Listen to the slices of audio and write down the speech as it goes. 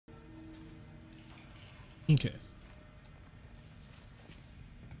Okay.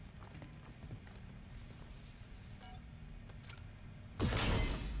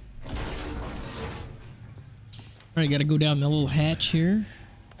 All right, gotta go down the little hatch here.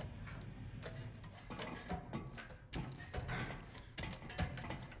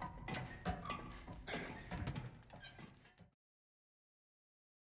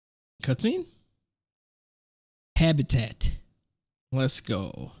 Cutscene? Habitat. Let's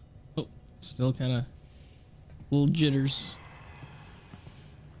go. Oh, still kind of little jitters.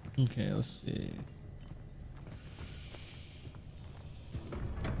 Okay, let's see.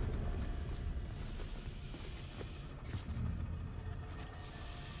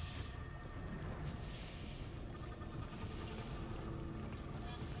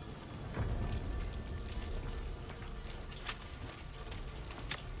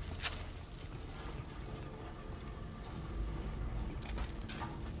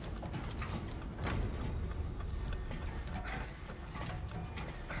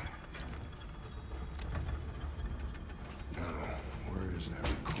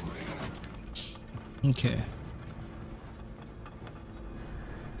 Okay.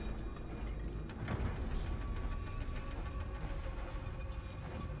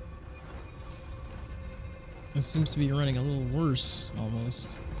 It seems to be running a little worse, almost.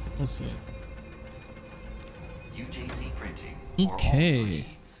 We'll see. UJC printing. Okay.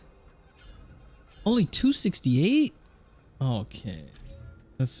 Only 268? Okay.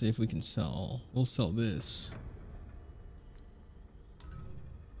 Let's see if we can sell. We'll sell this.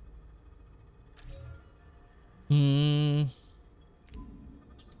 Hmm.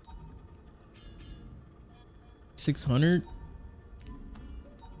 600.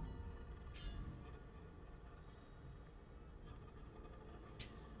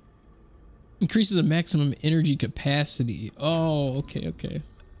 Increases the maximum energy capacity. Oh, okay, okay.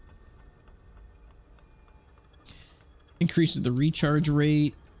 Increases the recharge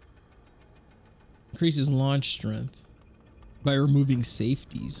rate. Increases launch strength by removing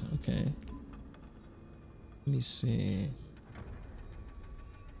safeties. Okay. Let me see.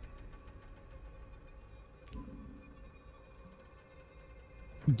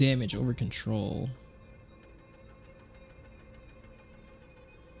 Damage over control.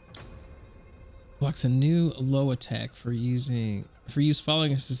 Blocks a new low attack for use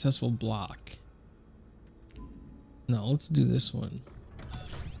following a successful block. No, let's do this one.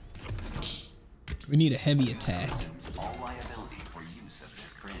 We need a heavy attack. All liability for use of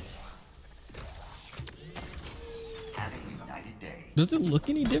this print. Have a united day. Does it look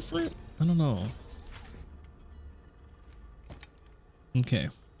any different? I don't know. Okay,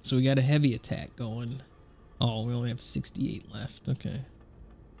 so we got a heavy attack going. Oh, we only have 68 left. Okay.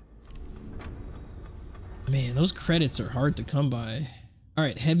 Man, those credits are hard to come by. All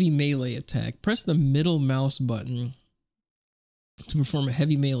right, heavy melee attack. Press the middle mouse button to perform a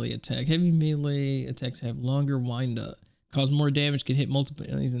heavy melee attack. Heavy melee attacks have longer wind up, cause more damage, can hit multiple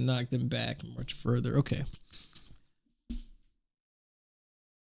enemies and knock them back much further. Okay.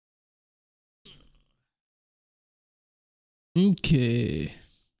 Okay.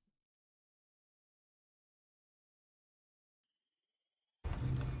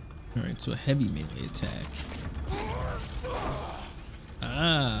 All right, so a heavy melee attack.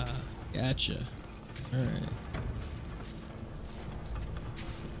 Ah, gotcha. All right.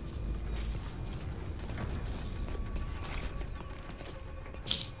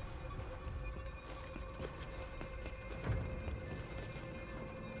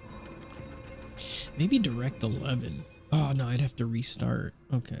 Maybe direct 11. Oh no, I'd have to restart.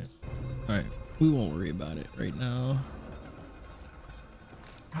 Okay. All right, we won't worry about it right now.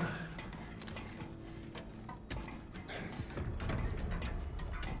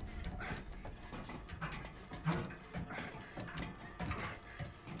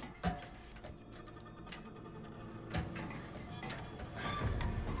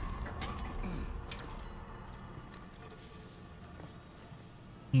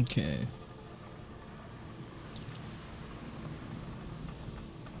 Okay.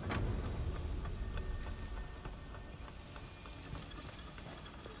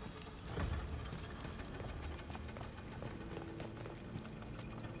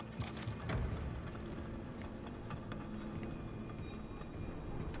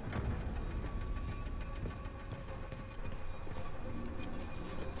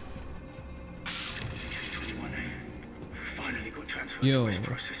 Yo.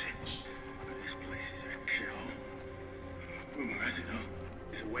 Processing. This place is a shithole. Rumor has it though,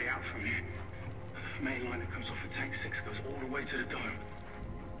 there's a way out from here. The main line that comes off of Tank 6 goes all the way to the dome.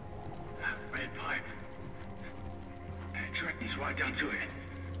 Red pipe. And it drains right down to it.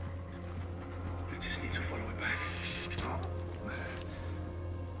 I just need need to follow it back.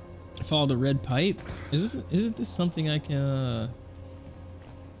 Follow the red pipe. Isn't this something I can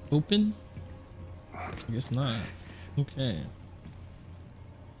open? I guess not. Okay.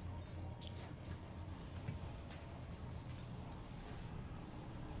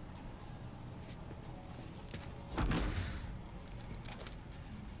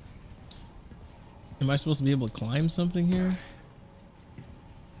 Am I supposed to be able to climb something here?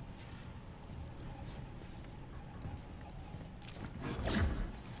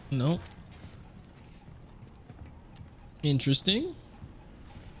 No. Interesting.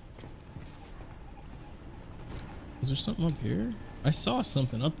 Is there something up here? I saw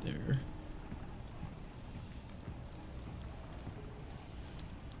something up there.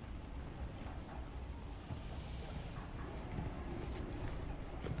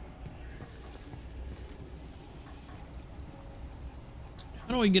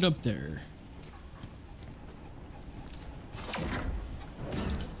 How do I get up there?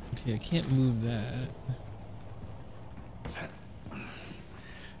 Okay, I can't move that.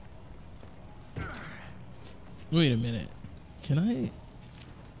 Wait a minute. Can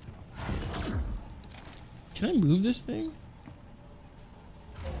I move this thing?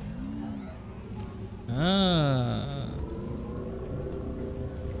 Ah.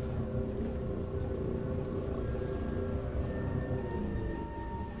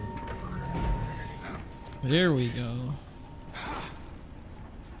 There we go.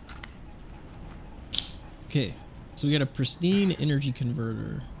 Okay, so we got a pristine energy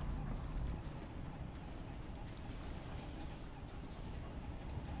converter.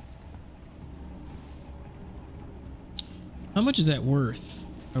 How much is that worth?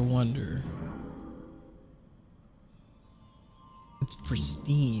 I wonder. It's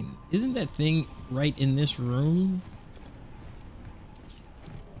pristine. Isn't that thing right in this room?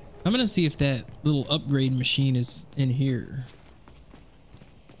 I'm gonna see if that little upgrade machine is in here.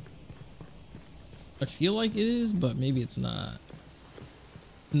 I feel like it is, but maybe it's not.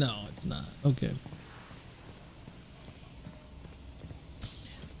 No, it's not. Okay.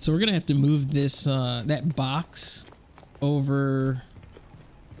 So we're gonna have to move this that box over.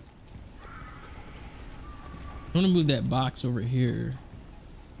 I'm gonna move that box over here.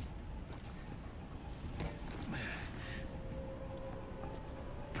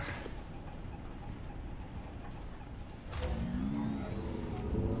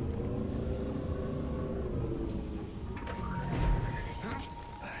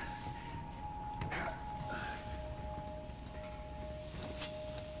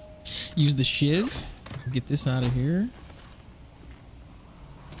 Use the shiv. Get this out of here.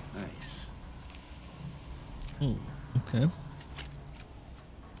 Nice. Oh, okay.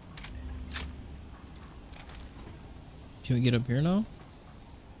 Can we get up here now?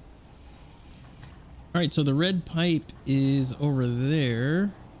 All right, so the red pipe is over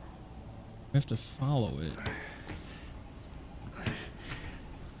there. I have to follow it.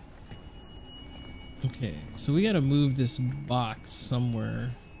 Okay, so we got to move this box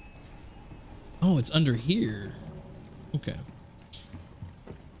somewhere. Oh, it's under here. Okay.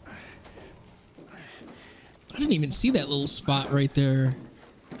 I didn't even see that little spot right there.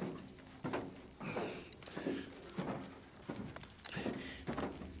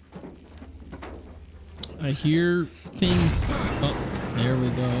 I hear things. Oh, there we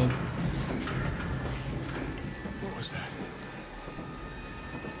go. What was that?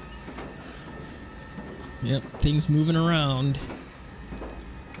 Yep, things moving around.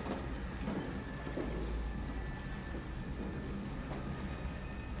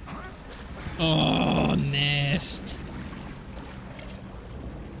 Oh, nest.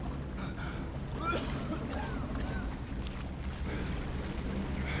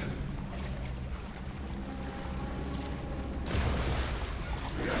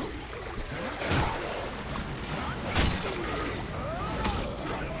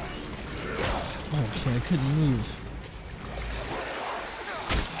 Okay, I couldn't move.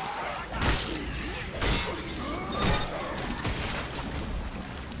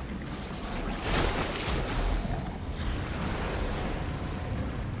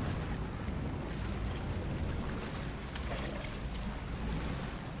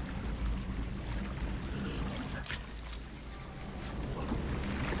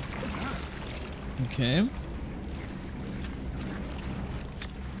 Okay.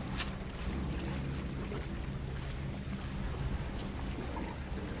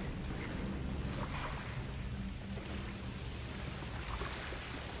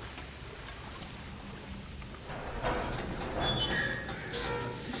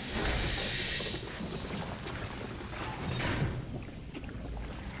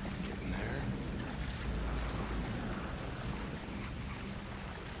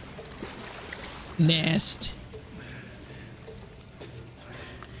 Nast.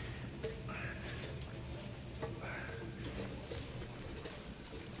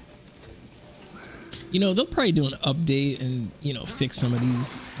 You know, they'll probably do an update and, you know, fix some of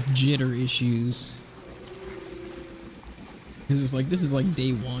these jitter issues. Because it's like, this is like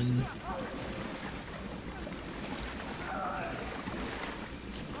day one.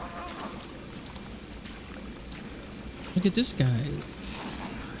 Look at this guy.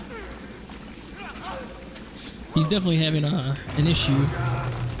 He's definitely having an issue.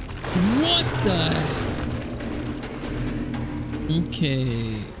 What the?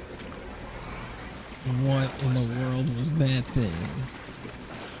 Okay. What in the world was that thing?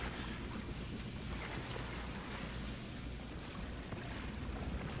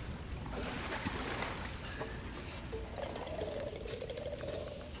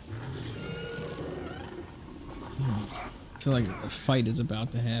 I feel like a fight is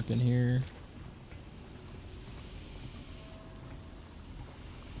about to happen here.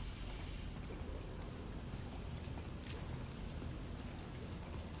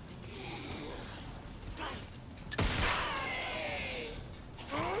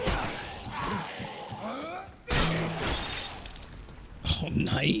 Oh,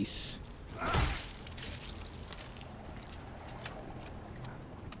 nice.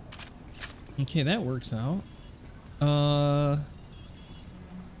 Okay, that works out.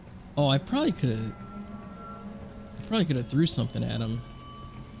 Oh, I probably could have threw something at him.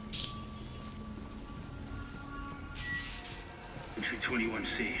 Entry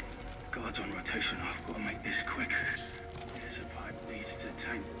 21C. Guards on rotation. I've got to make this quick. There's a pipe leads to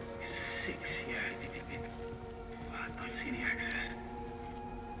tank 6, yeah. I don't see any access.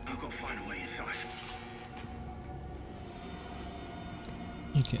 I've got to find a way inside.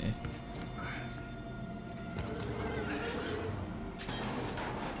 Okay.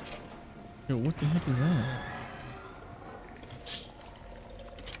 Yo, what the heck is that?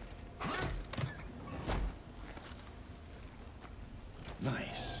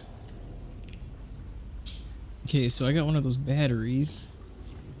 Nice. Okay, so I got one of those batteries.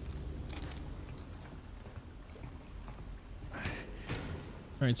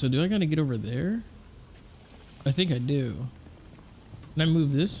 Alright, so do I gotta get over there? I think I do. Can I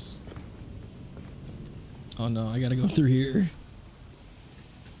move this? Oh no, I gotta go through here.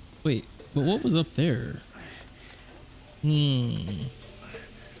 Wait, but what was up there?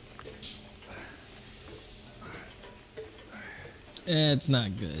 It's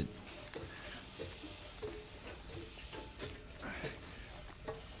not good.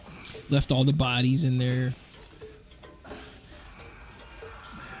 Left all the bodies in there.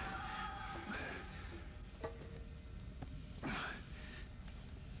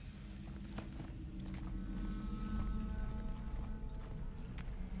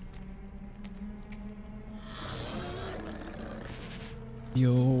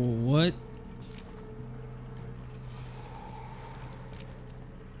 Yo, what?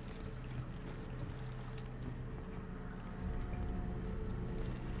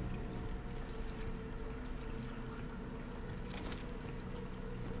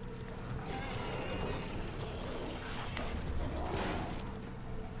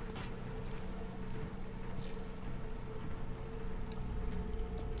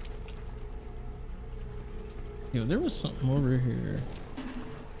 Yo, there was something over here.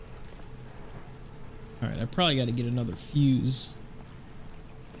 Alright, I probably got to get another fuse.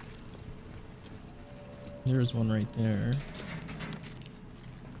 There's one right there.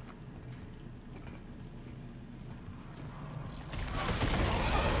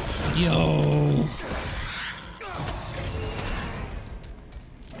 Yo!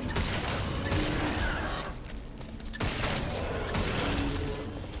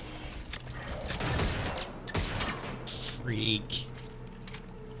 Freak.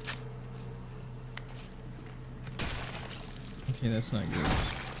 Okay, that's not good.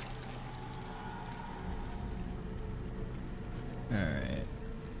 Alright.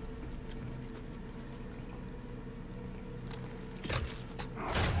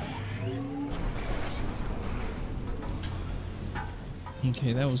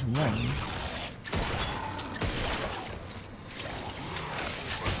 Okay, that was one.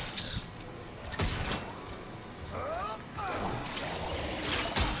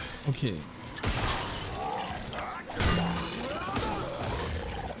 Okay.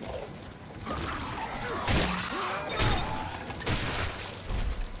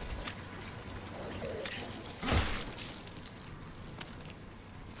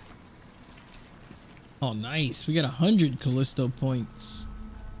 Oh, nice. We got 100 Callisto points.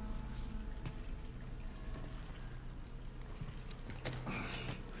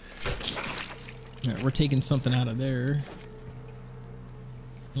 All right, we're taking something out of there.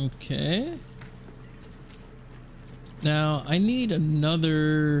 Okay. Now I need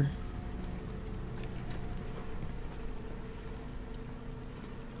another.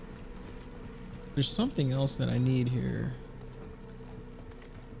 There's something else that I need here.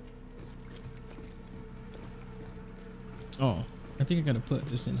 Oh, I think I gotta put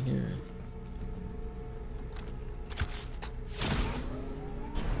this in here.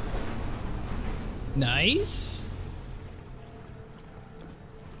 Nice.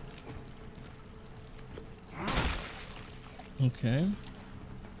 Okay.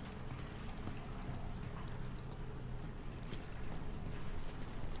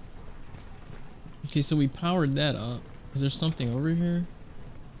 Okay, so we powered that up. Is there something over here?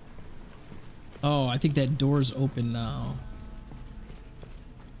 Oh, I think that door's open now.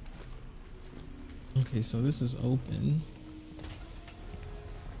 Okay, so this is open.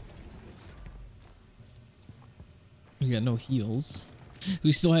 We got no heals.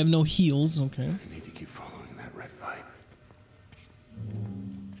 We still have no heals, okay. I need to keep following that red light.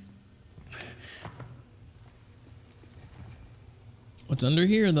 What's under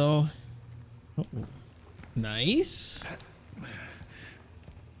here, though? Oh, nice.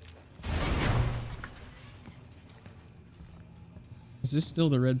 Is this still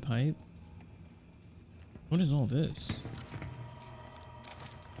the red pipe? What is all this?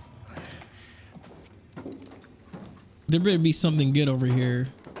 There better be something good over here.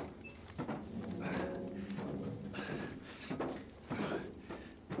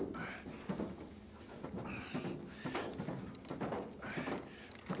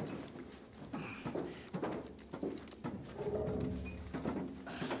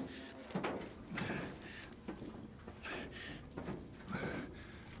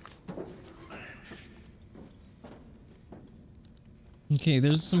 Okay,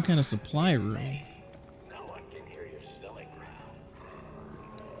 there's some kind of supply room. No one can hear your stomach growl.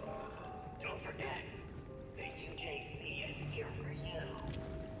 Don't forget, the UJC is here for you.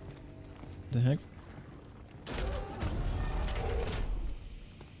 The heck?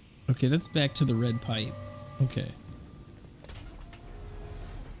 Okay, that's back to the red pipe. Okay.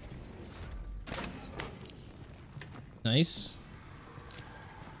 Nice.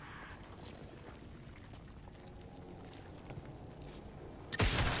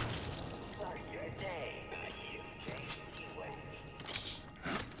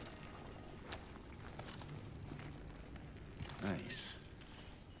 Nice.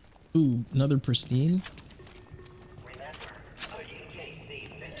 Ooh, another pristine.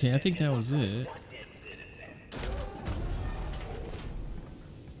 Okay, I think that was it.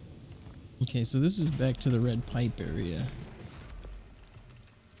 Okay, so this is back to the red pipe area.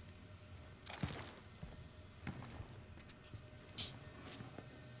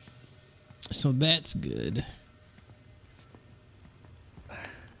 So that's good.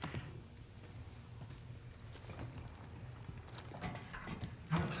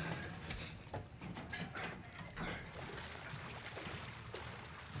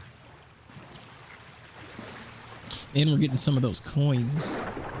 And we're getting some of those coins.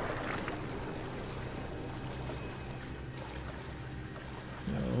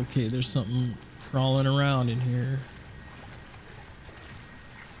 Okay, there's something crawling around in here.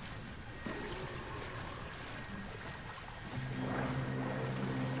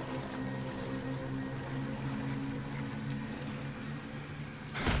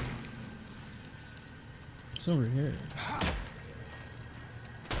 What's over here?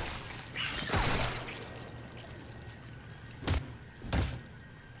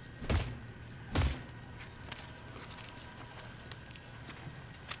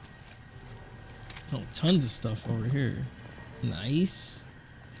 Oh, tons of stuff over here. Nice.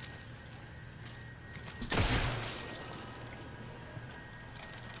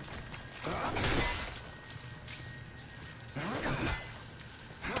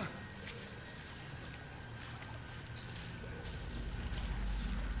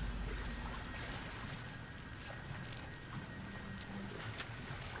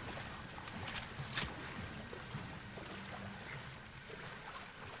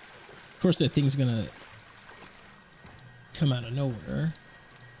 Of course, that thing's gonna come out of nowhere.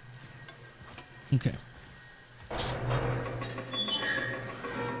 Okay. Are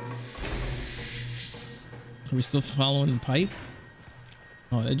we still following the pipe?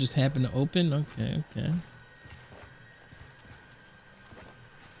 Oh, it just happened to open? Okay, okay.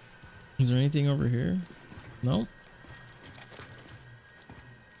 Is there anything over here? No?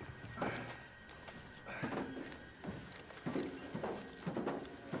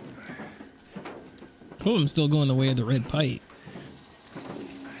 Oh, I'm still going the way of the red pipe.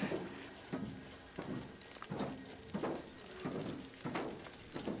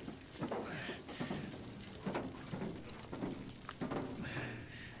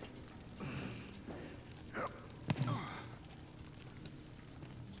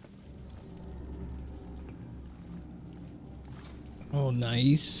 Oh,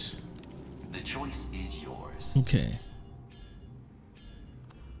 nice. The choice is yours. Okay.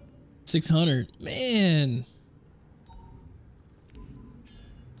 600. Man.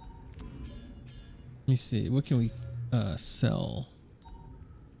 Let me see. What can we sell?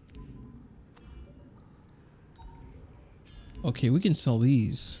 Okay, we can sell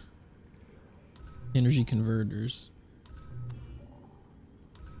these. Energy converters.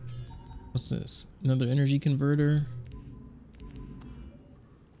 What's this? Another energy converter?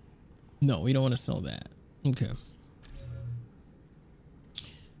 No, we don't want to sell that. Okay.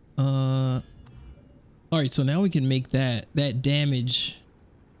 All right, so now we can make that damage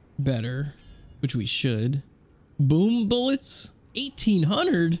better, which we should. Boom bullets,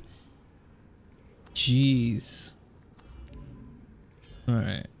 1800. Jeez. All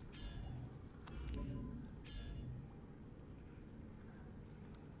right.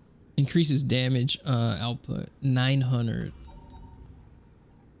 Increases damage output 900.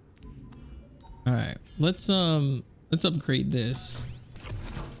 All right, let's upgrade this.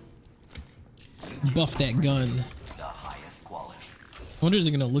 Buff that gun. The highest quality. I wonder is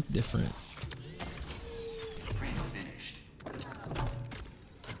it gonna look different? Print finished.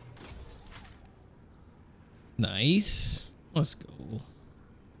 Nice. Let's go.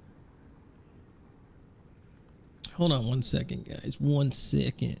 Hold on 1 second, guys. 1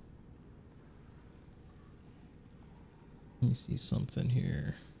 second. Let me see something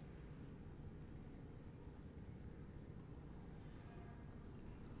here.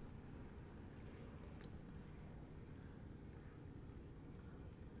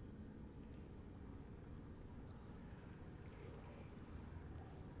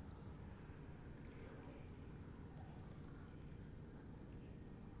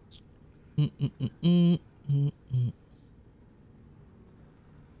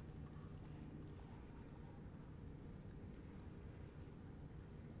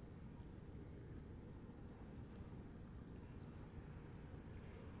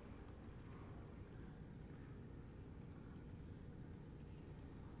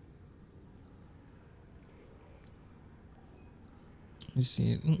 Let's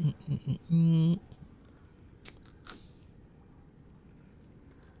see.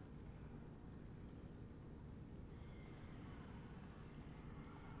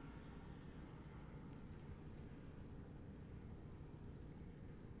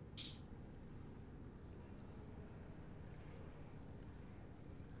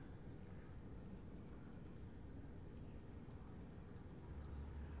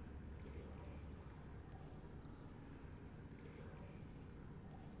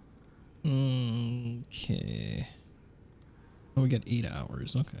 Okay. Oh, we got 8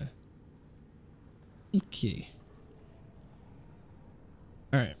 hours. Okay. Okay.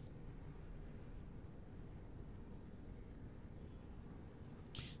 All right.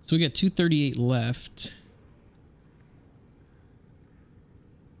 So we got 238 left.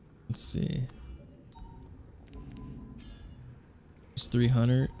 Let's see. It's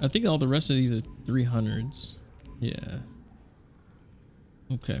 300. I think all the rest of these are 300s. Yeah.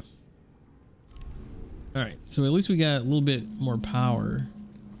 Okay. All right, so at least we got a little bit more power.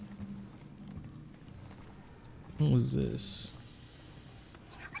 What was this?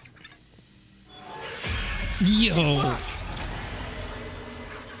 Yo!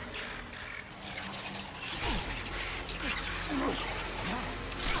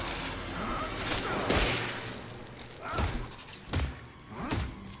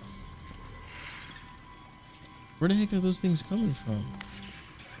 Where the heck are those things coming from?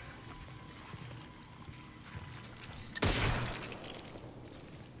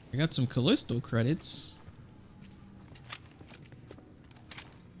 I got some Callisto credits.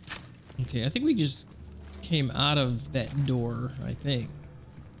 Okay, I think we just came out of that door, I think.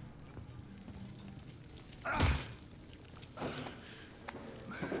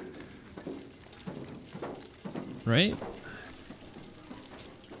 Right?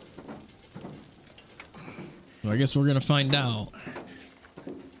 Well, I guess we're gonna find out.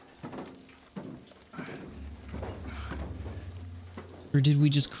 Or did we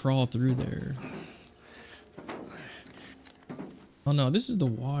just crawl through there? Oh no, this is the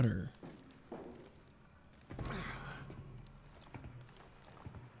water.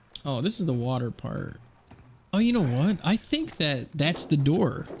 Oh, this is the water part. Oh, you know what? I think that's the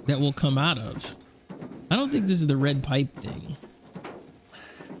door that we'll come out of. I don't think this is the red pipe thing.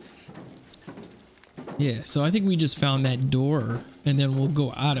 Yeah, so I think we just found that door and then we'll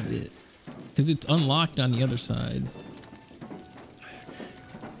go out of it because it's unlocked on the other side.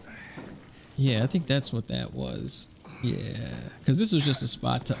 Yeah, I think that's what that was. Yeah, because this was just a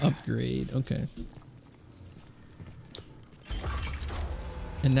spot to upgrade. Okay.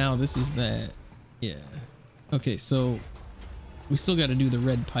 And now this is that. Yeah. Okay, so we still got to do the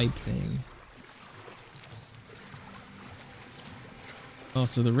red pipe thing. Oh,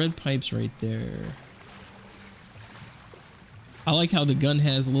 so the red pipe's right there. I like how the gun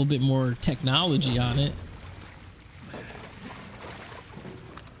has a little bit more technology on it.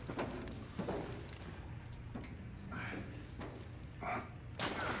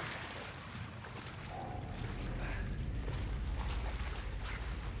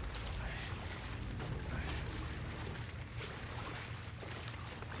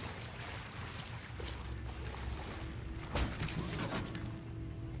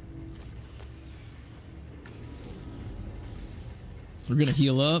 We're gonna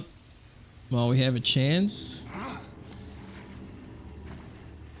heal up while we have a chance.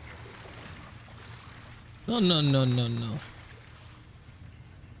 No, no, no, no, no.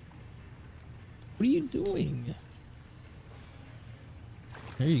 What are you doing?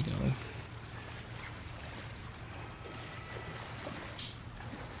 There you go.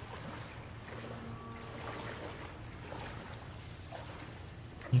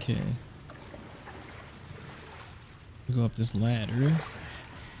 Okay. Go up this ladder.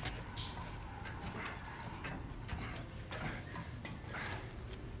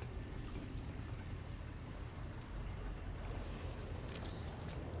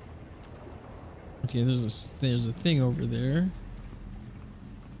 Okay, there's a thing over there.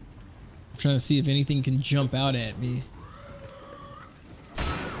 I'm trying to see if anything can jump out at me.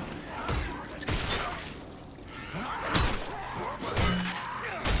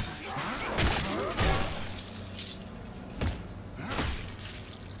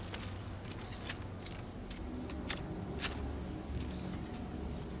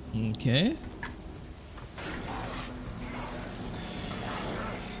 Okay.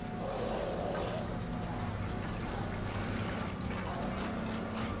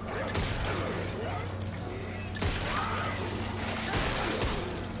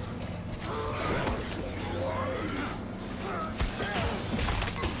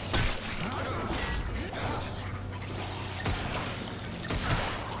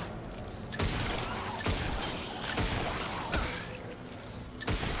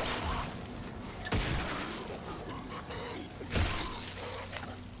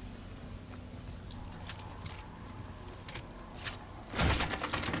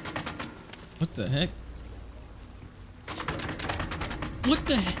 What the heck? What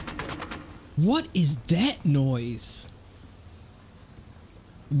the heck? What is that noise?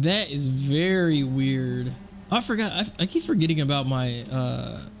 That is very weird. I forgot. I keep forgetting about my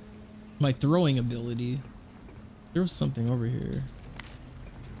my throwing ability. There was something over here.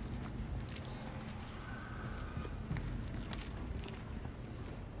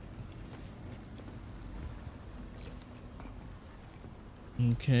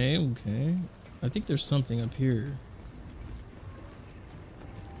 Okay, okay. I think there's something up here.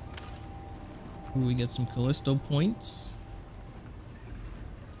 Ooh, we get some Callisto points.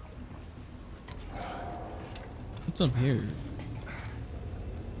 What's up here?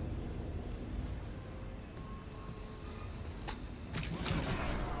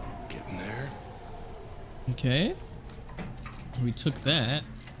 Getting there. Okay. We took that.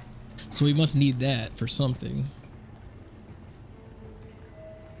 So we must need that for something.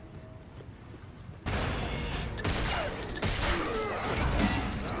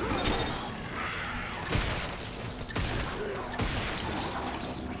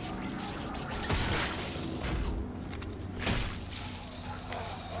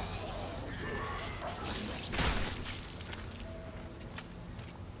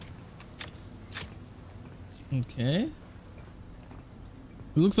 Okay. It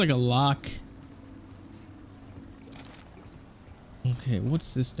looks like a lock. Okay,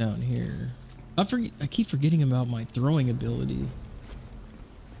 what's this down here? I keep forgetting about my throwing ability.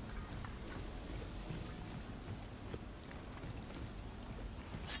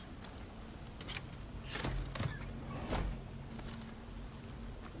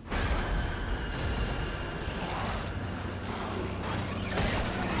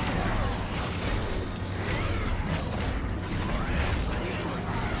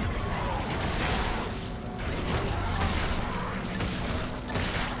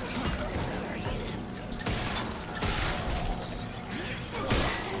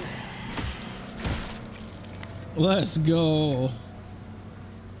 Let's go.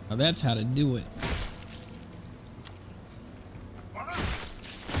 Now that's how to do it.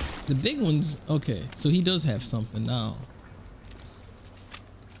 The big ones, okay, so he does have something now.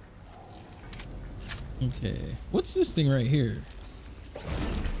 Okay, what's this thing right here?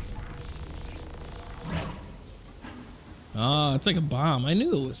 Oh, it's like a bomb. I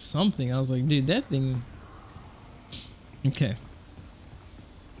knew it was something. I was like, dude, that thing. Okay.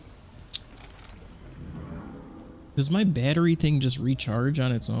 Does my battery thing just recharge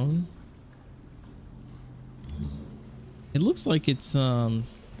on its own? It looks like it's all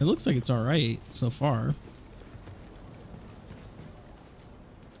right so far.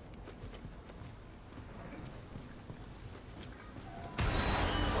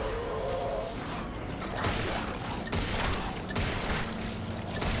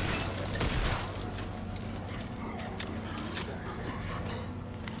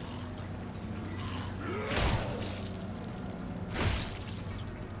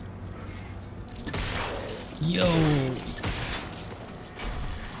 Yo,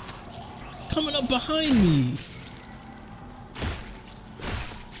 coming up behind me.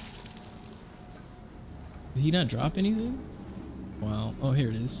 Did he not drop anything? Wow. Oh, here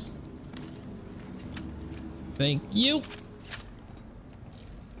it is. Thank you.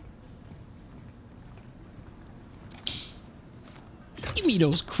 Give me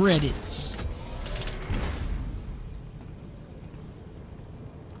those credits.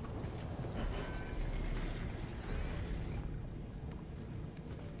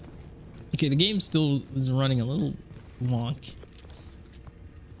 Okay, the game still is running a little wonk.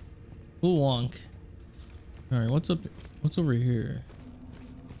 A little wonk. All right, what's up? What's over here?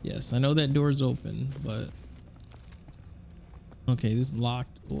 Yes, I know that door's open, but okay, this is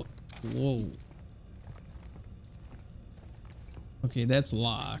locked. Whoa. Okay, that's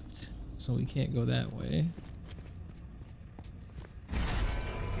locked, so we can't go that way.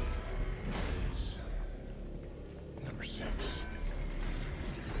 Number 6.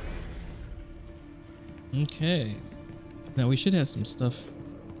 Okay. Now we should have some stuff.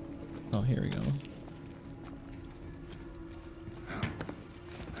 Oh, here we go.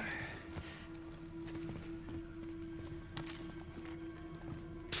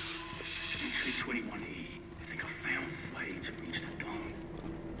 Entry 21E. I think I found a way to reach the dome.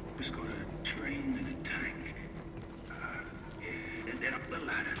 Just gotta drain the tank. And then up the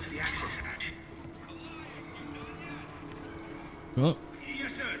ladder to the access hatch. Oh,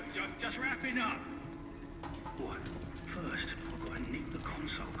 Yes, sir. Just wrapping up. What? First, I've got to nick the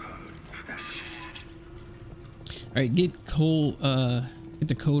console code off that. all right. Get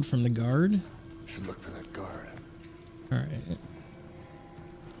the code from the guard. Should look for that guard. All right.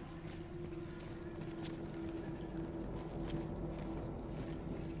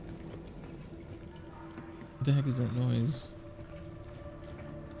 What the heck is that noise?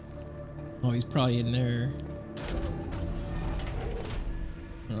 Oh, he's probably in there.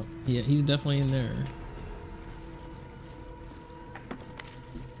 Oh, yeah, he's definitely in there.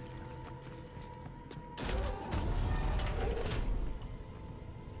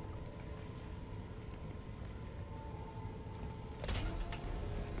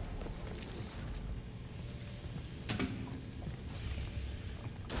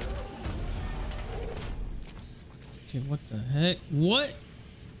 Okay, what the heck? What?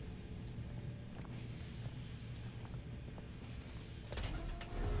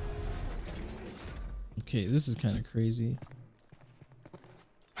 Okay, this is kind of crazy.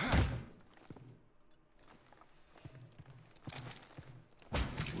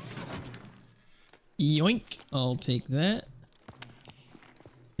 Yoink! I'll take that.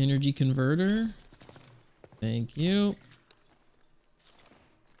 Energy converter. Thank you.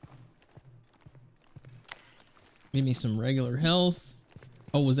 Give me some regular health.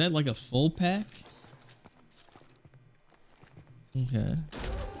 Oh, was that like a full pack? Okay.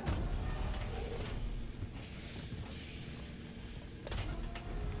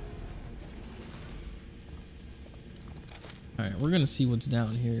 Alright, we're gonna see what's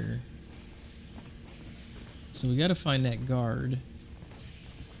down here. So we gotta find that guard.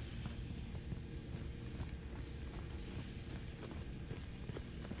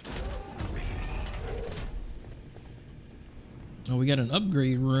 Oh, we got an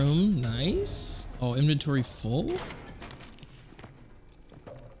upgrade room. Nice. Oh, inventory full?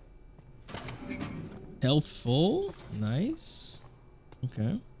 Health full? Nice.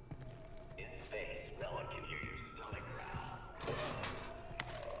 Okay.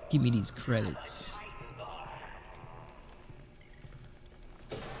 Give me these credits.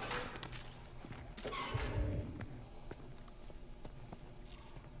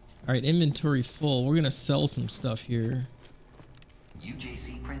 All right, inventory full. We're gonna sell some stuff here.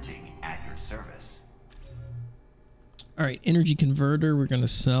 UJC Printing at your service. All right, energy converter. We're gonna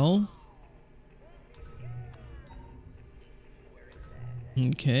sell.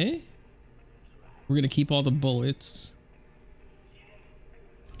 Okay. We're gonna keep all the bullets.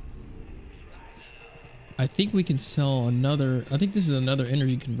 I think we can sell another. I think this is another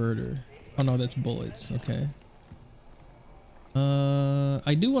energy converter. Oh no, that's bullets. Okay.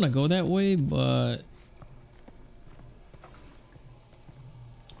 I do want to go that way, but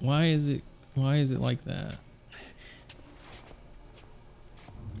why is it like that?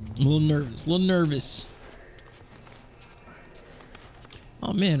 I'm a little nervous. A little nervous.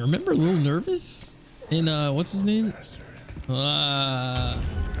 Oh man, remember a little nervous? In what's his name?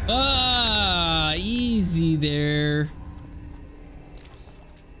 Easy there.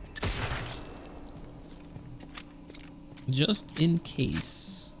 Just in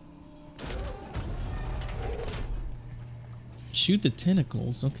case. Shoot the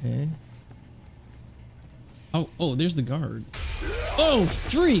tentacles, okay. Oh, there's the guard. Oh,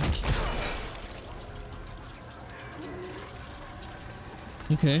 freak!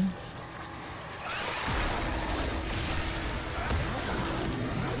 Okay.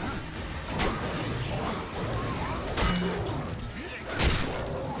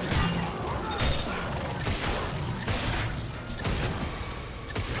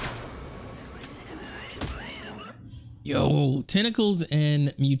 Yo, tentacles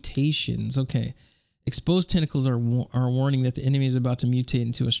and mutations. Okay. Exposed tentacles are warning that the enemy is about to mutate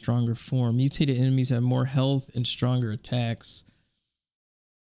into a stronger form. Mutated enemies have more health and stronger attacks.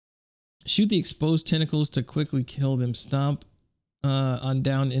 Shoot the exposed tentacles to quickly kill them. Stomp on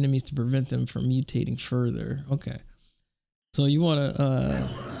downed enemies to prevent them from mutating further. Okay. So you want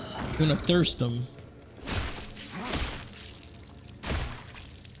to thirst them.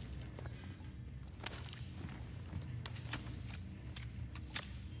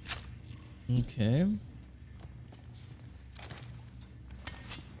 Okay.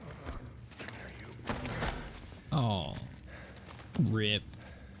 Oh. Rip.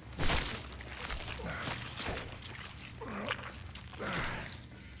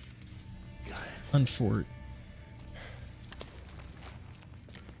 Unfort.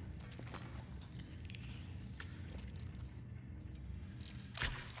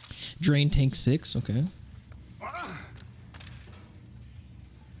 Drain tank 6, okay.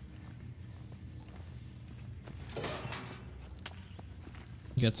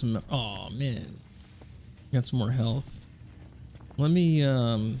 Got some, oh man. Got some more health. Let me,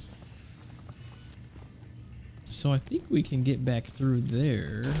 so I think we can get back through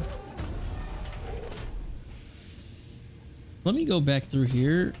there. Let me go back through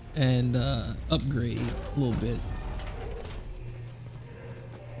here and upgrade a little bit.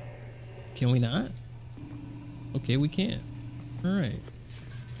 Can we not? Okay, we can't. All right.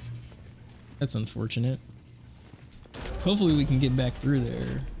 That's unfortunate. Hopefully we can get back through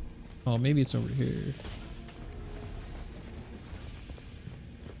there. Oh, maybe it's over here.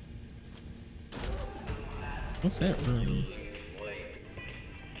 What's that room?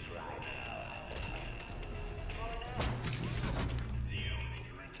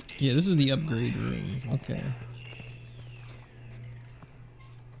 Yeah, this is the upgrade room. Okay.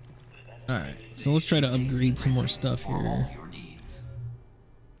 Alright, so let's try to upgrade some more stuff here.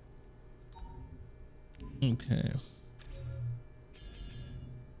 Okay.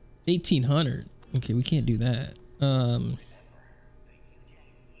 1800. Okay, we can't do that.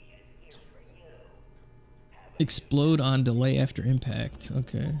 Explode on delay after impact.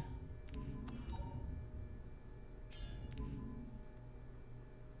 Okay.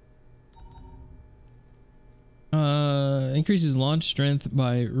 Increases launch strength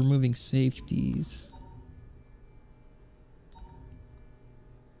by removing safeties.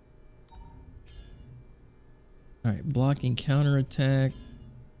 Alright, blocking counterattack.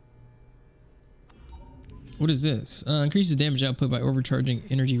 What is this? Increases damage output by overcharging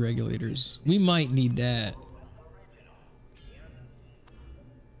energy regulators. We might need that.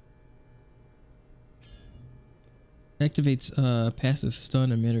 Activates passive stun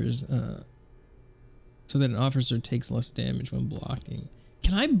emitters so that an officer takes less damage when blocking.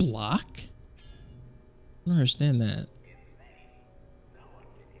 Can I block? I don't understand that.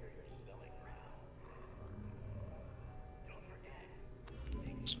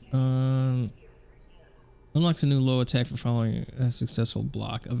 Unlocks a new low attack for following a successful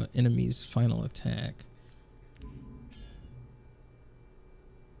block of an enemy's final attack.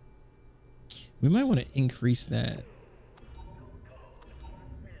 We might want to increase that.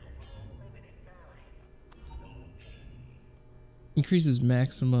 Increases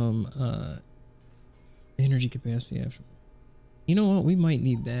maximum energy capacity after. You know what? We might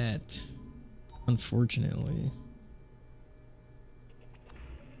need that. Unfortunately.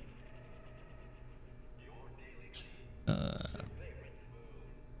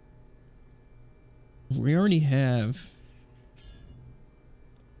 We already have.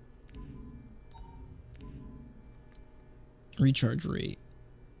 Recharge rate.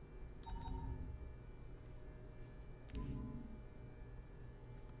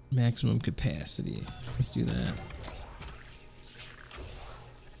 Maximum capacity. Let's do that.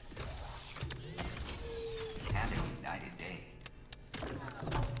 Have a united day.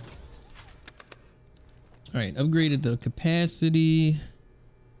 All right, upgraded the capacity.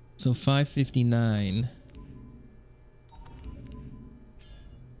 So 559.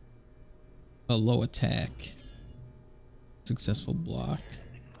 A low attack. Successful block.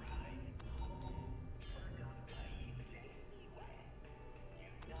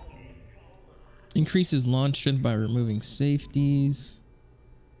 Increases launch strength by removing safeties.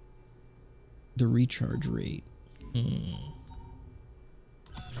 The recharge rate.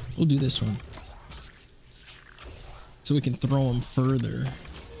 We'll do this one. So we can throw them further.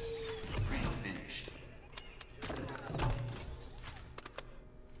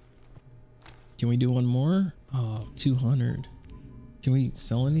 Can we do one more? Oh, 200. Can we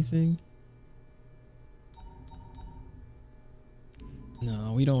sell anything?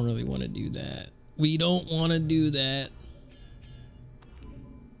 No, we don't really want to do that. We don't want to do that.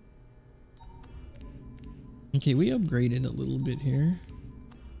 Okay, we upgraded a little bit here.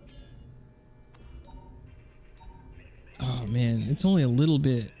 Oh man, it's only a little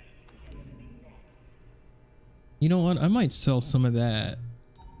bit. You know what? I might sell some of that.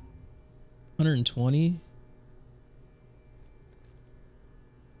 120.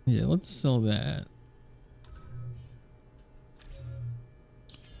 Yeah, let's sell that.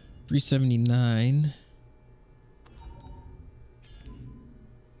 379.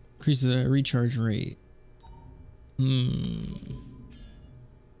 Increases the recharge rate. You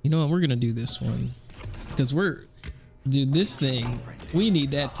know what? We're gonna do this one because dude, this thing, we need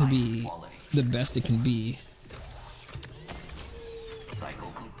that to be the best it can be.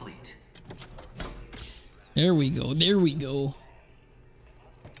 Cycle complete. There we go. There we go.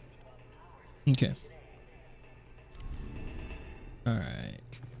 Okay. All right.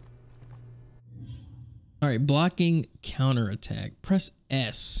 All right. Blocking counterattack. Press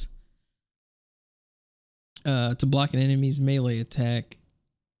S to block an enemy's melee attack.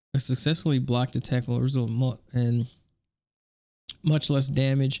 A successfully blocked attack will result in much less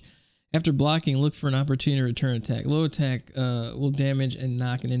damage. After blocking, look for an opportunity to return attack. Low attack will damage and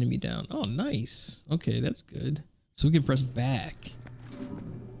knock an enemy down. Oh, nice. Okay, that's good. So we can press back.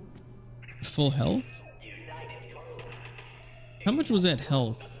 Full health? How much was that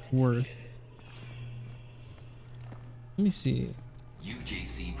health worth? Let me see.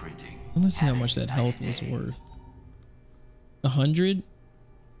 UJC printing. Let me see how much that health was worth. 100?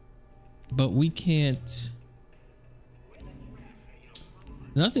 But we can't...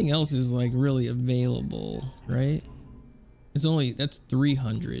 Nothing else is like really available, right? It's only... That's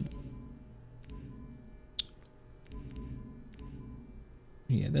 300.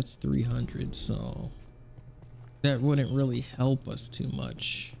 Yeah, that's 300, so... That wouldn't really help us too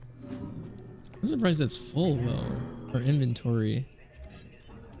much. I'm surprised that's full though. Our inventory.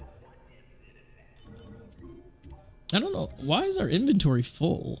 I don't know. Why is our inventory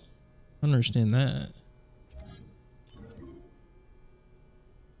full? I don't understand that.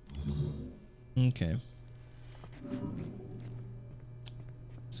 Okay.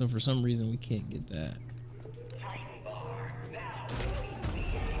 So for some reason we can't get that.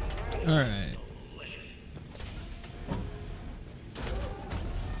 Alright.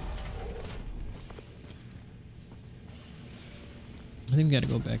 I think we gotta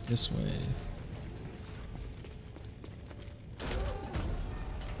go back this way.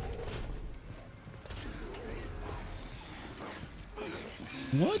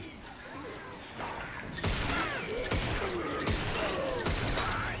 What?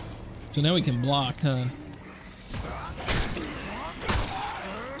 So now we can block, huh?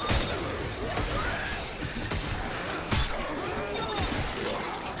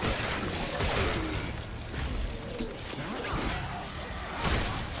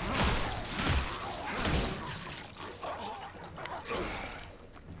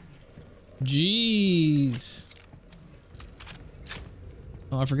 Jeez.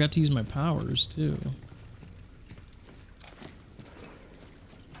 Oh, I forgot to use my powers too.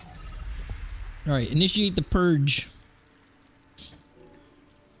 All right, initiate the purge.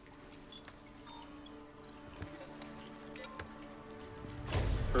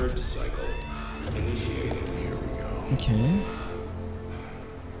 Purge cycle initiated. Here we go. Okay.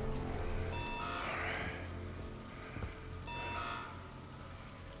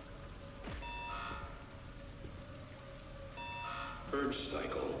 Purge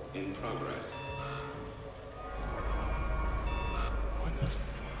cycle in progress.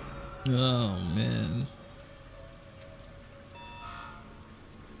 Oh man.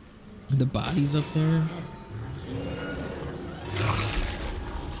 The bodies up there.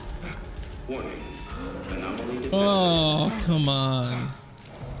 Warning. Anomaly detected. Oh, come on.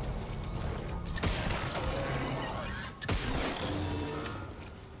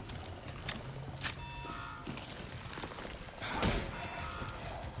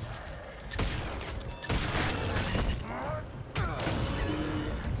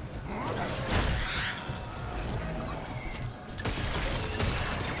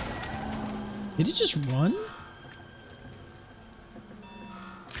 Did it just run?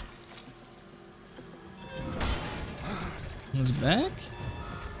 It's back?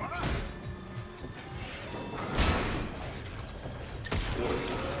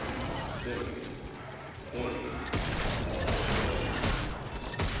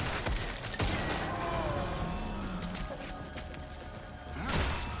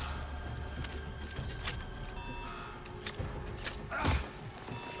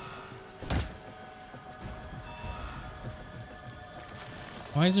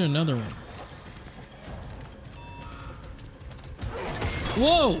 Why is there another one?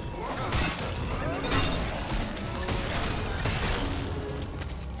 Whoa!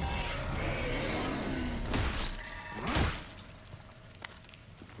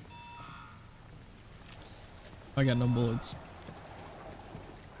 I got no bullets.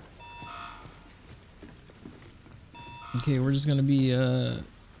 Okay, we're just gonna be, I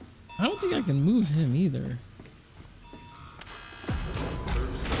don't think I can move him either.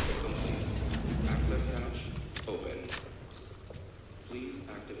 Access hatch open. Please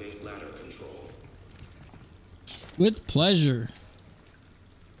activate ladder control. With pleasure.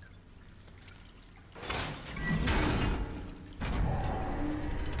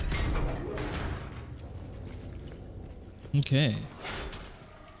 Okay.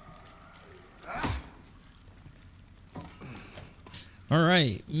 All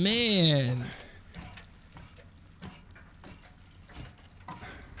right, man.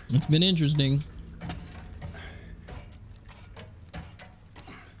 It's been interesting.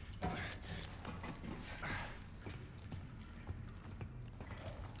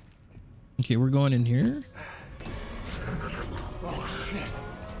 Okay, we're going in here. Oh, shit.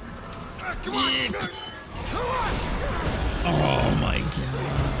 Oh my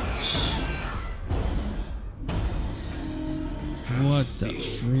gosh. What the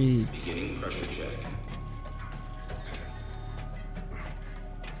freak? Beginning pressure check.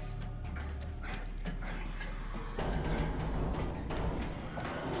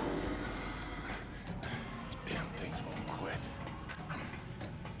 Damn things won't quit.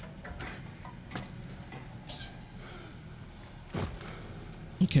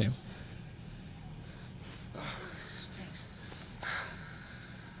 Okay. Stinks.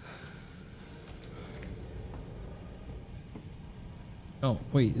 Oh,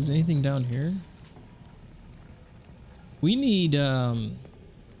 wait, is anything down here? We need,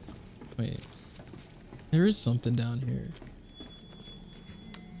 wait. There is something down here.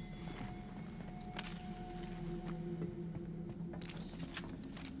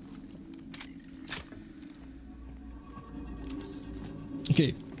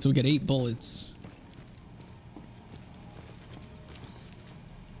 Okay, so we got 8 bullets.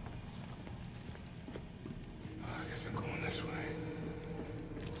 I guess I'm going this way.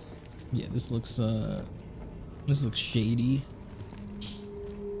 Yeah, this looks shady.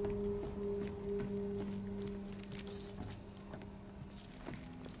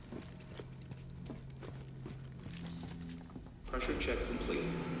 Pressure check complete.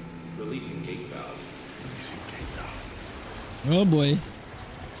 Releasing gate valve. Releasing gate valve. Oh boy.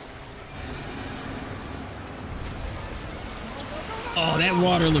 Oh, that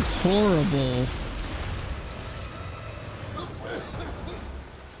water looks horrible.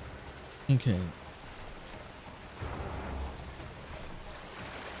 Okay.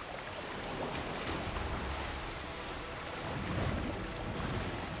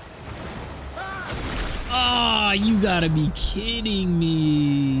 Ah, you gotta be kidding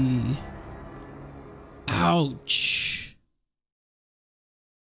me. Ouch.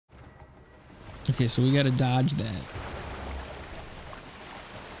 Okay, so we gotta dodge that.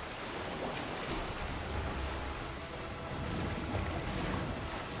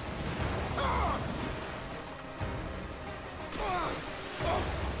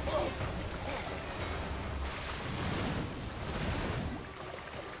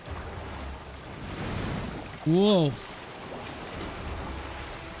 Whoa.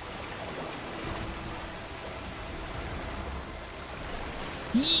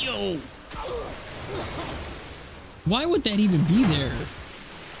 Yo. Why would that even be there?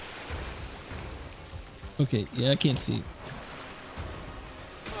 Okay, yeah, I can't see.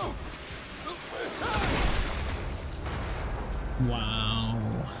 Wow.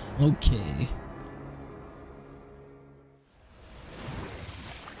 Okay.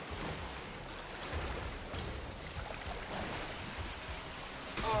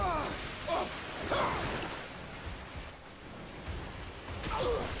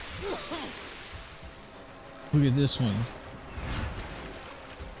 Look at this one.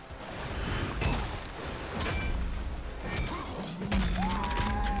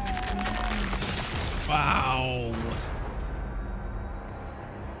 Wow.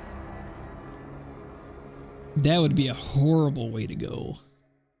 That would be a horrible way to go.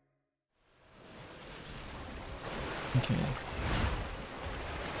 Okay.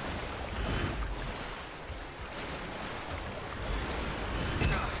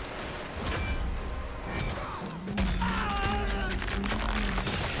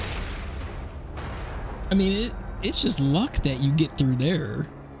 I mean, it's just luck that you get through there.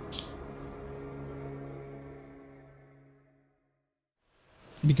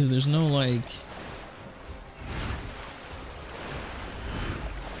 Because there's no like...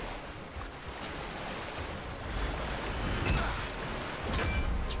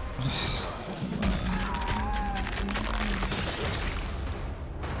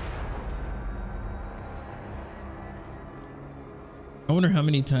 I wonder how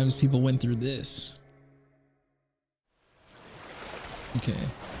many times people went through this. Okay.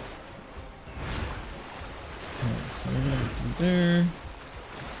 Alright, so we're gonna go through there.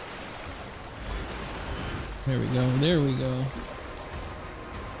 There we go. There we go.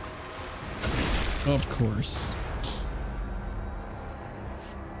 Of course.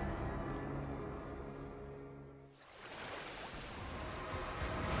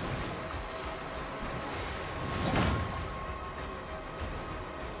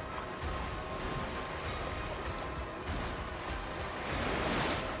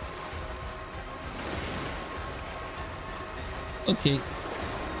 Okay.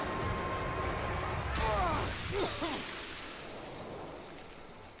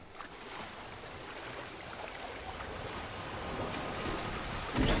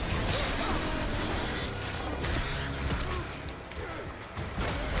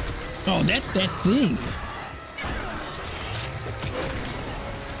 Oh, that's that thing.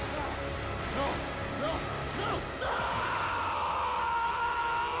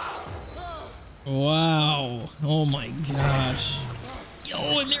 Wow. Oh my gosh.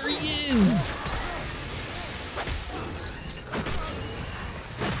 Oh, and there he is.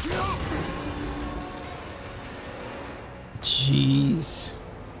 Jeez.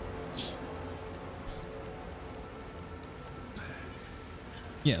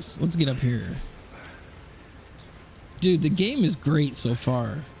 Yes, let's get up here. Dude, the game is great so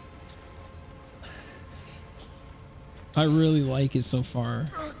far. I really like it so far.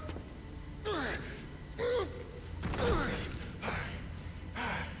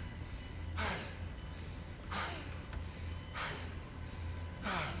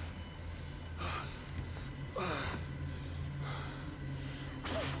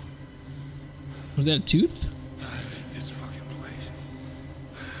 Was that a tooth? This fucking place.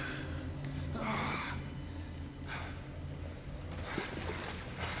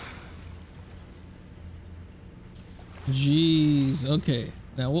 Jeez. Okay.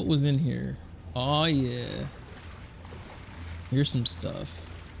 Now what was in here? Oh yeah. Here's some stuff.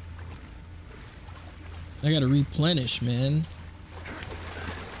 I gotta replenish, man.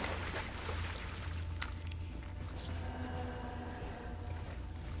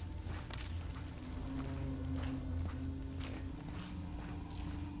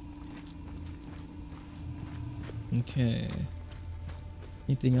 Okay.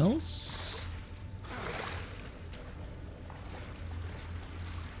 Anything else?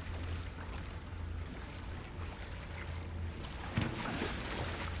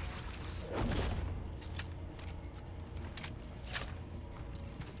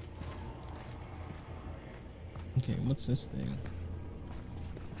 Okay, what's this thing?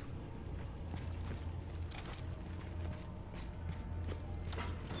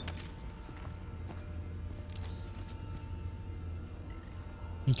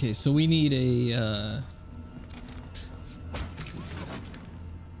 Okay, so we need a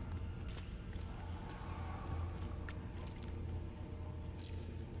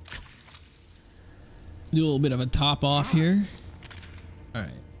do a little bit of a top off here. All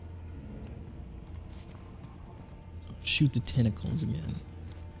right. Shoot the tentacles again.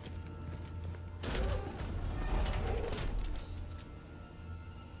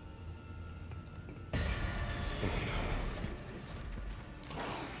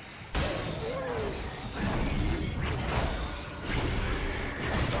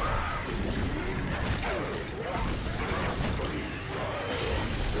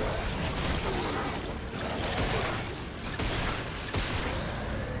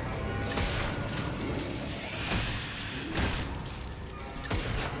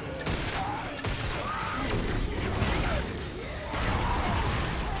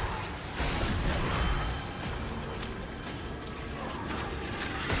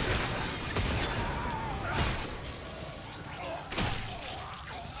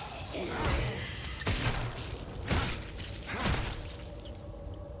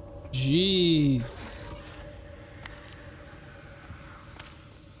 Jeez.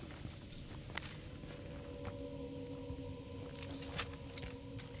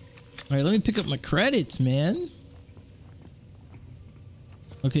 All right, let me pick up my credits, man.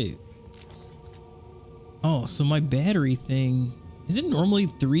 Okay. Oh, so my battery thing, is it normally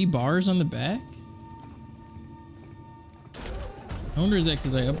 3 bars on the back? I wonder, is that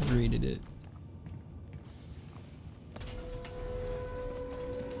because I upgraded it?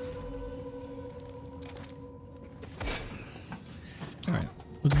 All right,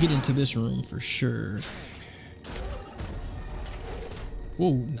 let's get into this room for sure.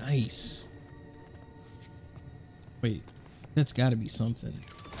 Whoa, nice. Wait, that's got to be something.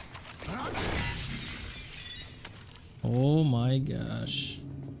 Oh my gosh.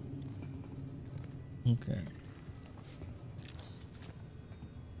 Okay.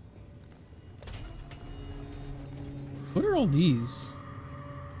 What are all these?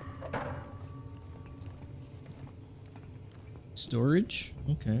 Storage?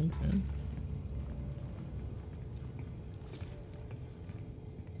 Okay, okay.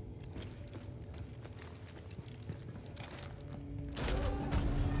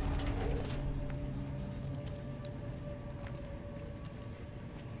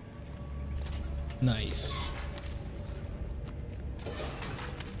 Nice.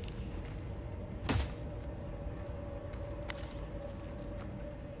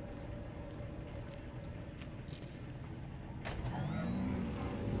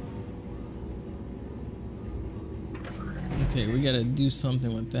 Okay, we gotta do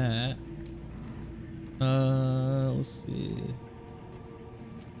something with that. Let's see. Is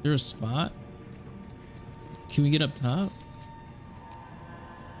there a spot? Can we get up top?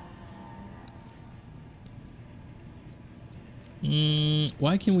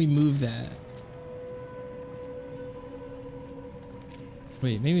 Why can we move that?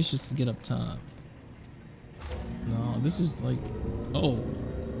 Wait, maybe it's just to get up top. No, this is like, oh,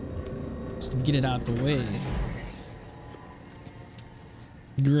 just to get it out the way.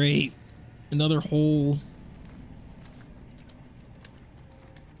 Great, another hole.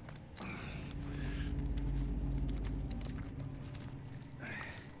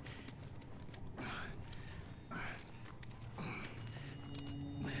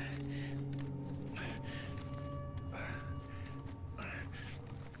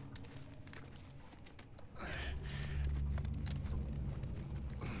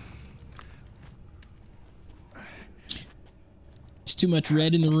 Too much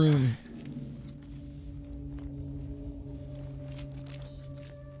red in the room.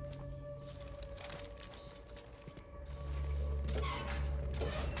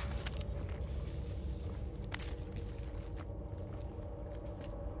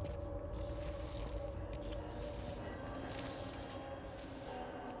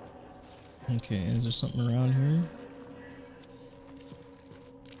 Okay, is there something around here?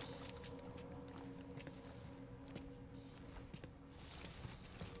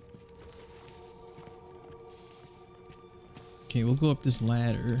 Okay, we'll go up this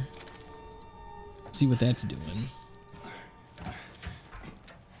ladder. See what that's doing.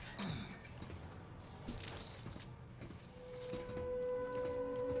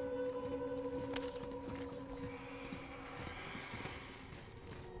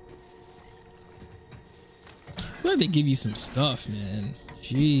 Glad they give you some stuff, man.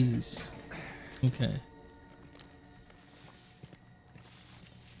 Jeez. Okay.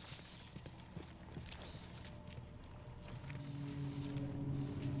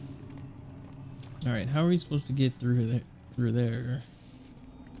 All right, how are we supposed to get through there? Through there?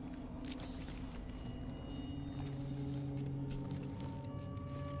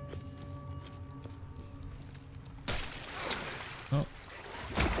 Oh,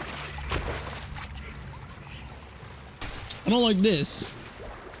 I don't like this.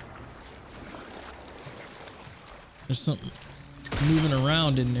 There's something moving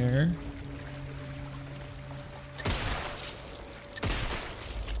around in there.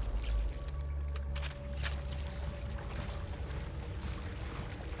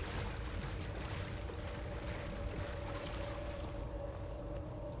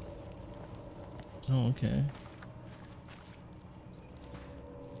 Oh, okay.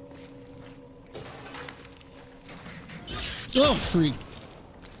 Oh, freak.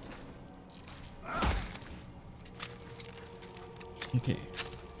 Okay.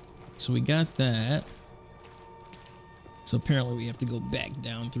 So we got that. So apparently we have to go back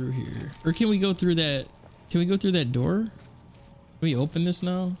down through here. Or can we go through that? Can we go through that door? Can we open this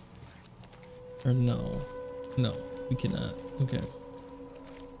now? Or no? No, we cannot. Okay.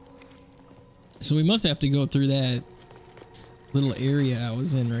 So we must have to go through that little area I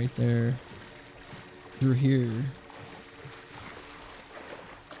was in right there. Through here.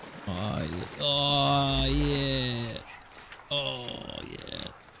 Oh yeah. Oh yeah. Oh yeah.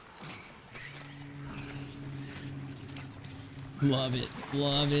 Love it.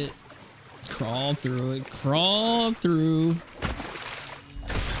 Love it. Crawl through it. Crawl through.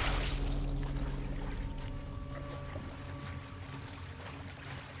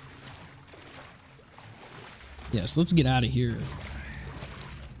 Yes, let's get out of here.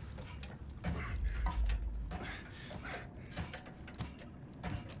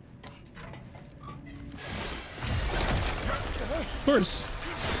 Of course.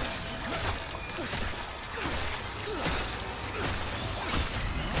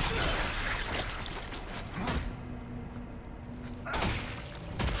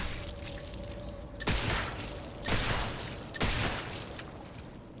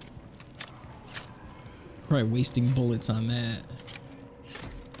 Probably wasting bullets on that.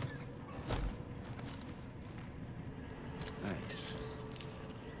 Nice.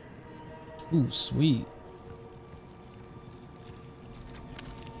 Ooh, sweet.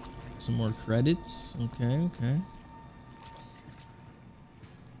 Some more credits. Okay, okay.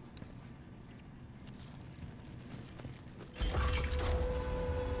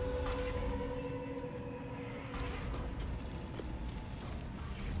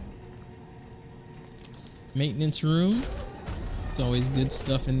 Maintenance room. It's always good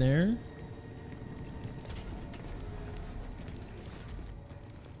stuff in there.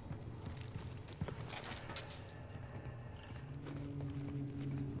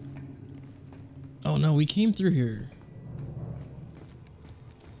 Oh no, we came through here.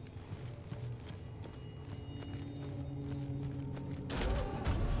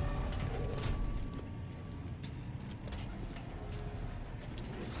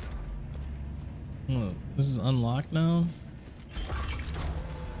 Oh, this is unlocked now?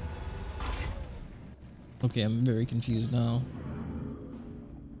 Okay, I'm very confused now.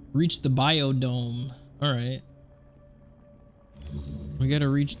 Reach the biodome. Alright. We gotta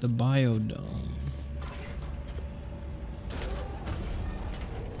reach the biodome.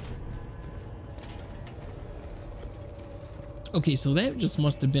 Okay, so that just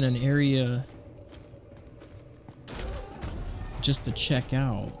must have been an area just to check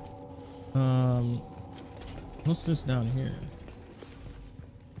out. What's this down here?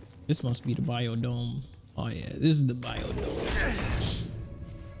 This must be the biodome. Oh yeah, this is the biodome.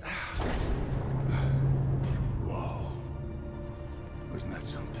 Whoa. Wasn't that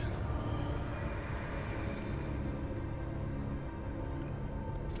something?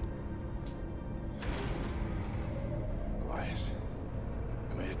 Elias,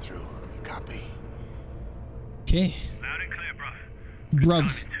 I made it through. Copy. Okay. Loud and clear, bruv.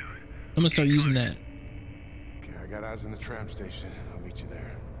 Bruv. I'm gonna start using that. Okay, I got eyes in the tram station. I'll meet you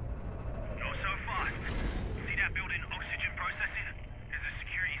there. Not so fast. See that building, oxygen processing? There's a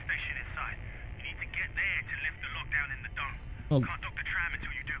security station inside. You need to get there to lift the lockdown in the dome. Oh. Can't dock the tram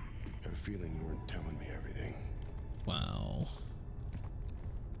until you do. Had a feeling you weren't telling me everything. Wow.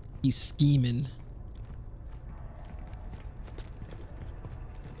 He's scheming.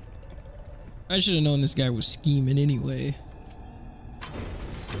 I should have known this guy was scheming anyway.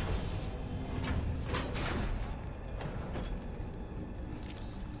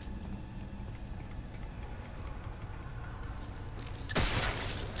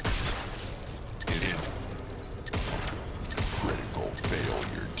 Critical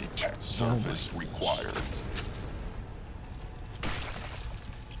failure detect service required.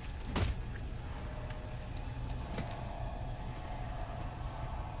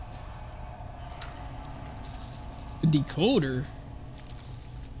 The decoder?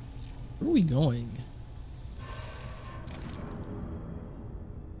 Where are we going?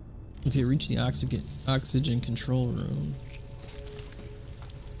 Okay, reach the oxygen control room.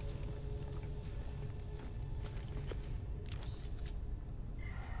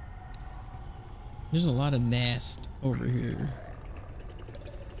 There's a lot of nast over here.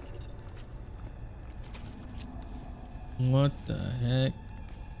 What the heck?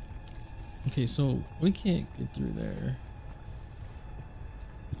 Okay, so we can't get through there.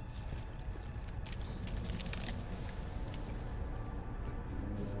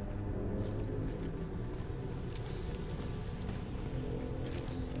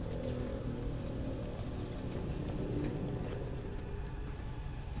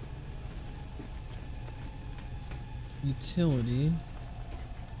 Utility.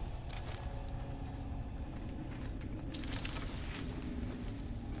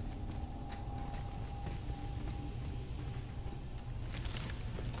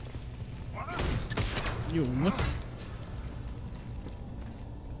 Yo, what?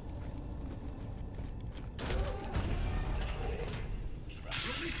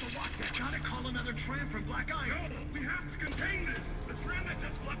 another tram from Black Iron. No, we have to contain this. The tram that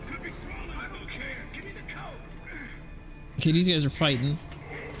just left could be crawling. I don't care. Give me the code. Okay, these guys are fighting.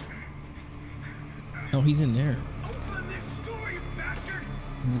 Oh, he's in there. Open this door, you bastard.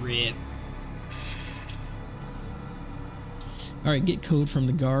 Rip. All right, get code from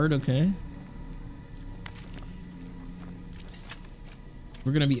the guard. Okay.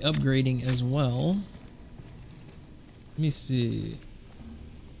 We're gonna be upgrading as well. Let me see.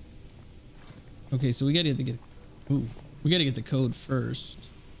 Okay, so we gotta get. Ooh, we gotta get the code first.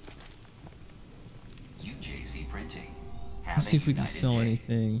 UJC printing. Let's see if we can sell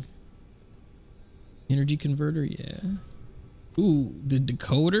anything. Energy converter, yeah. Ooh, the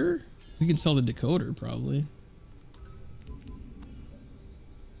decoder? We can sell the decoder probably.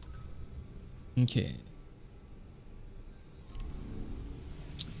 Okay.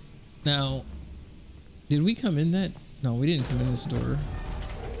 Now, did we come in that? No, we didn't come in this door.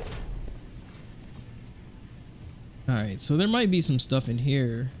 Alright, so there might be some stuff in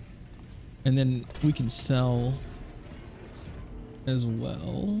here. And then we can sell as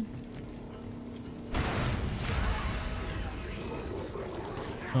well.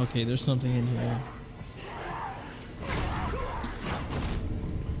 Okay, there's something in here.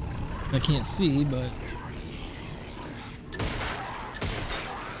 I can't see, but...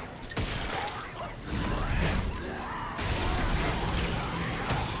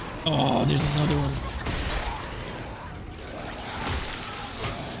 Oh, there's another one.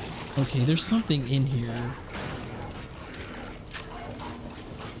 Okay, there's something in here.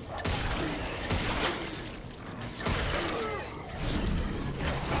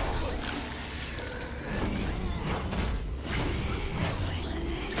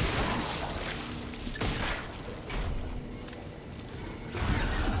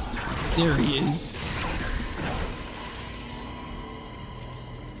 There he is.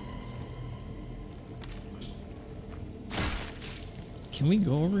 Can we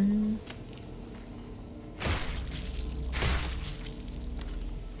go over here?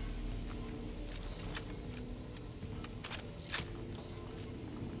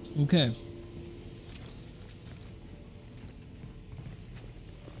 Okay.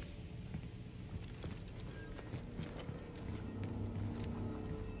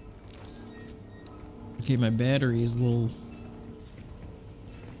 Okay, my battery is a little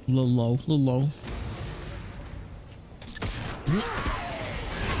low.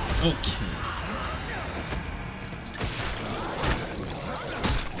 Okay.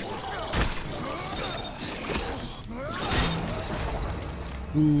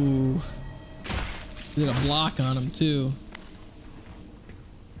 Ooh. Did a block on him too.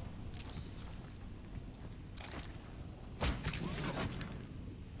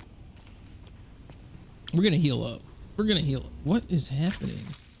 We're gonna heal up. We're gonna heal. What is happening?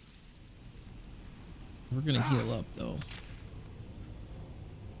 We're gonna heal up though.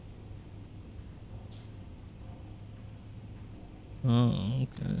 Oh,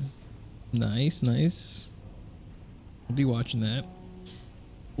 okay. Nice, nice. I'll be watching that.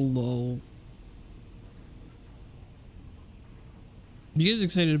 Lol. You guys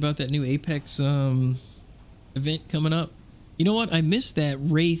excited about that new Apex event coming up? You know what? I missed that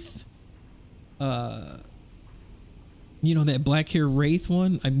Wraith. You know, that black hair Wraith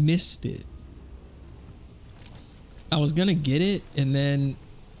one? I missed it. I was gonna get it, and then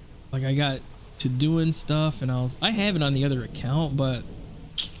like I got to doing stuff, and I have it on the other account, but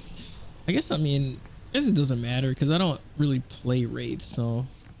I guess it doesn't matter because I don't really play Wraith, so.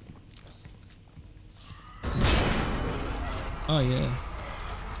 Oh yeah.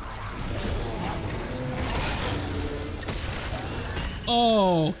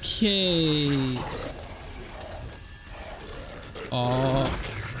 Okay. Oh.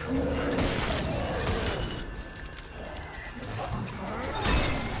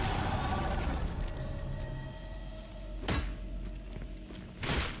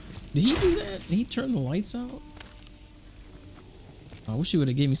 Did he do that? Did he turn the lights out? I wish he would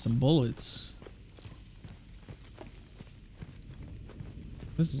have gave me some bullets.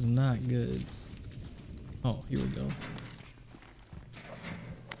 This is not good. Oh, here we go.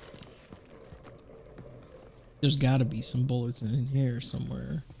 There's gotta be some bullets in here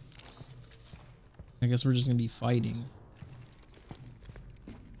somewhere. I guess we're just gonna be fighting.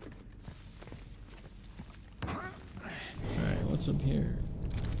 Alright, what's up here?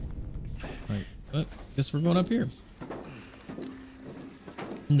 Alright, oh, guess we're going up here.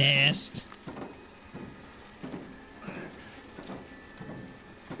 Nest.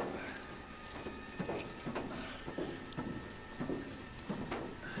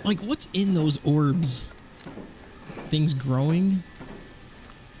 Like, what's in those orbs? Things growing?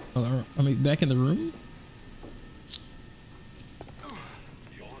 Oh, I mean, back in the room?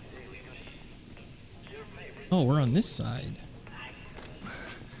 Oh, we're on this side.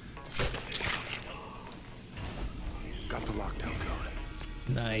 Got the lockdown code.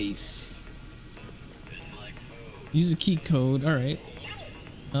 Nice. Use the key code. All right.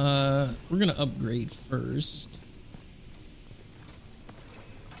 We're gonna upgrade first.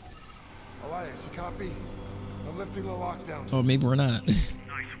 Elias, you copy? I'm lifting the lockdown. Oh, maybe we're not. Nice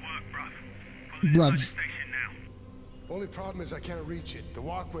work, bruv. Bruv. Station now. Only problem is I can't reach it. The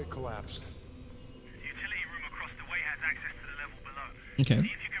walkway collapsed. The utility room across the way has access to the level below. Okay.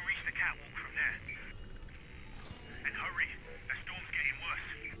 See if you can reach the catwalk from there. And hurry, the storm's getting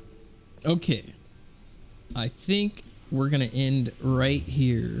worse. Okay. I think we're gonna end right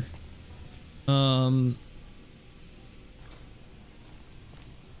here. Unit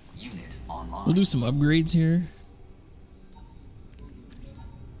online. We'll do some upgrades here.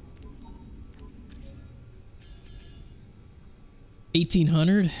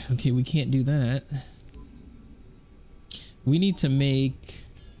 $1,800. Okay, we can't do that. We need to make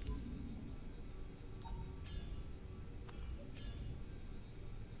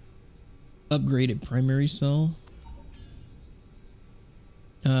upgraded primary cell.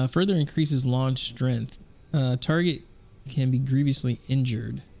 Further increases launch strength. Target can be grievously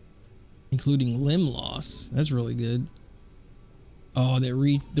injured, including limb loss. That's really good. Oh, the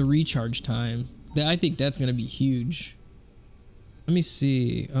recharge time. I think that's gonna be huge. Let me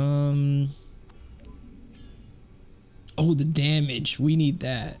see. Oh, the damage. We need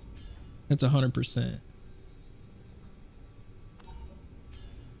that. That's 100%.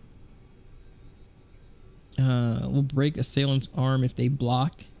 Will break assailant's arm if they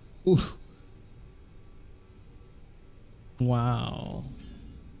block. Ooh. Wow.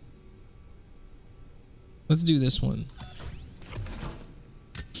 Let's do this one.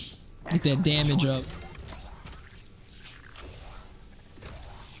 Get that damage up.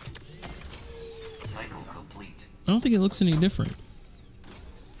 Cycle complete. I don't think it looks any different.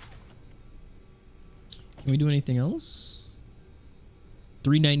 Can we do anything else?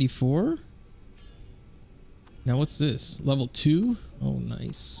 394? Now what's this? Level 2? Oh,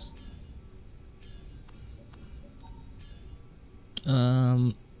 nice.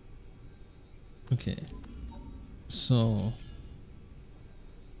 Okay. So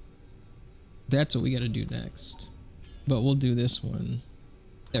that's what we got to do next. But we'll do this one.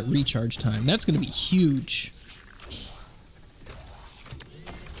 That recharge time. That's going to be huge.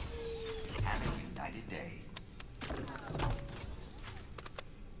 Have a united day.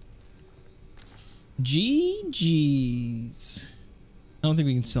 GG's. I don't think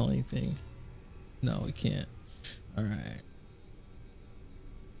we can sell anything. No, we can't. All right.